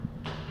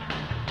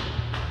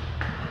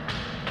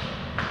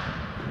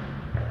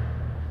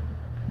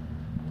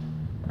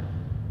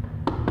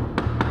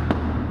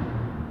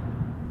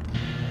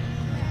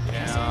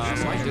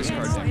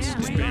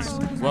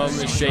Welcome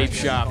to Shape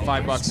Shop.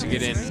 $5 to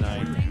get in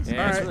tonight.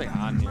 Yeah, it's really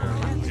hot in here.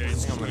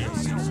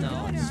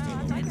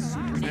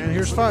 And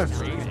here's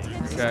 5.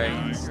 Okay.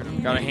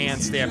 Got a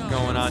hand stamp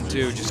going on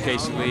too, just in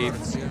case you leave.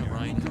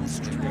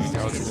 There you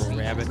go, it's a little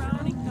rabbit.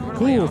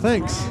 Cool,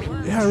 thanks.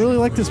 Yeah, I really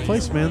like this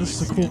place, man.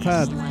 This is a cool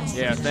pad.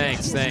 Yeah,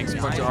 thanks. A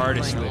bunch of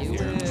artists live here.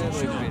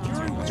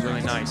 It's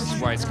really nice. That's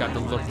why it's got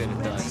the look that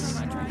it does.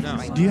 No.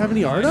 Do you have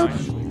any art up?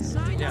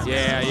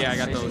 Yeah, I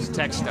got those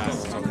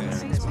textiles up there.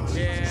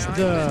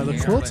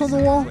 The quilts on the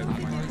wall?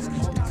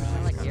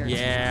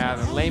 Yeah,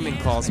 the layman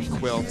calls them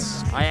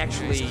quilts. I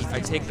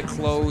take the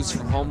clothes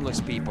from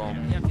homeless people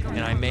and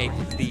I make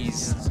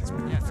these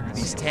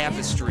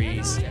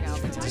tapestries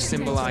to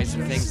symbolize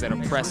the things that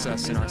oppress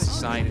us in our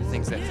society, the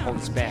things that hold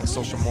us back,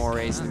 social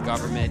mores, the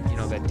government, you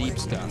know, that deep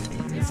stuff.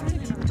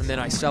 And then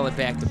I sell it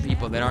back to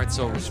people that aren't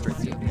so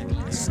restricted.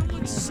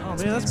 Oh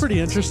man, that's pretty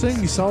interesting.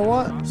 You sell a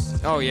lot?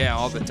 Oh yeah,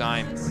 all the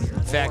time. In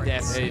fact,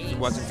 if it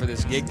wasn't for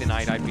this gig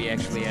tonight, I'd be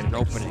actually at an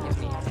opening.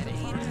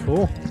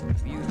 Cool.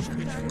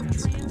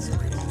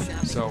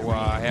 So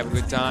have a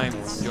good time.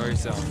 Enjoy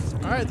yourself.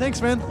 All right,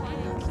 thanks, man.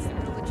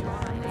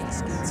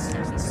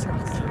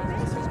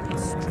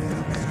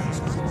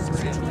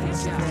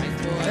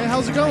 Hey,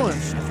 how's it going?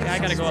 Yeah, I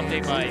gotta go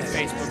update my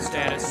Facebook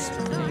status.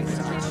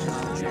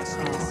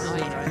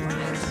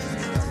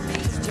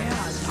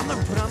 I'm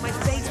gonna put on my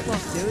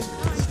Facebook, dude.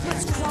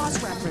 Let's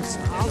cross-reference.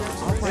 I'll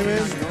Hey,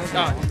 man.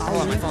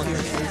 Hold on, my phone here.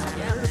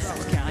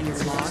 Okay, on your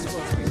blog.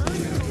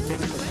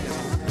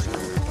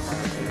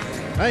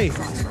 Hey. I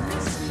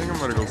think I'm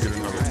gonna go get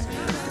another.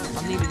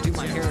 I'll need to do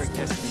my hair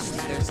again.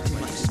 There's too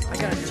much. I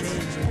gotta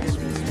change.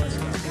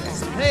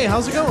 Hey,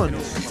 how's it going?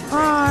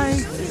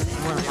 Hi.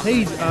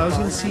 Hey, I was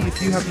gonna see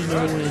if you happen to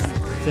know when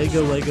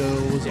Fago Lego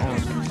was on.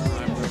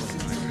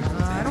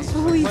 I don't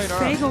believe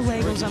Fago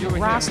Lego's on the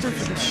roster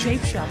for the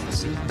Shape Shop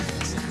this evening.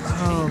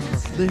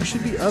 They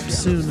should be up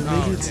soon, and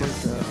maybe it's like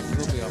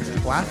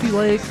Laffy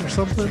Lake or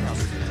something.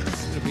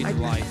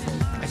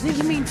 I think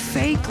you mean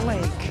Fake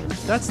Lake.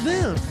 That's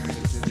them.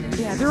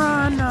 Yeah, they're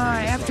on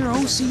after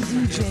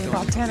OCDJ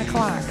about 10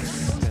 o'clock.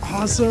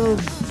 Awesome.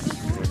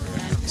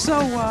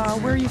 So,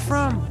 where are you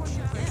from?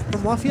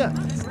 From Lafayette.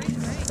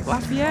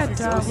 Lafayette,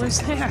 where's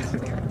that?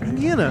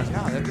 Indiana.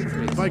 Yeah, that'd be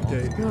pretty Bike cool.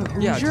 day.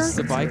 Yeah, Hoosier? just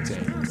the bike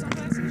day.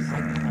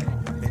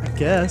 I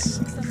guess.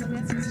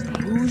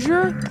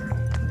 Hoosier?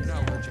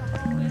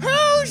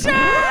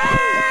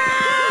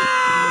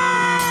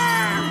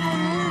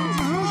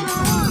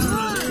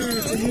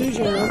 It's a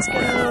Hoosier. Let's go.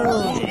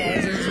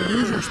 It's a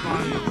Hoosier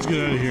spot. Let's get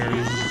out of here.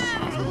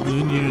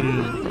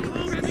 Indiana.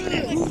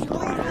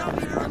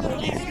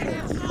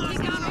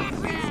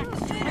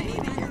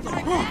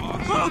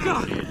 Oh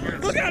God!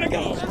 Look at it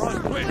go!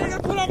 Run quick! I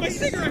gotta put on my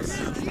cigarettes.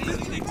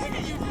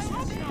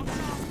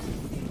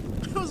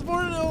 I was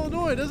born in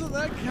Illinois. Doesn't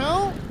that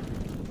count?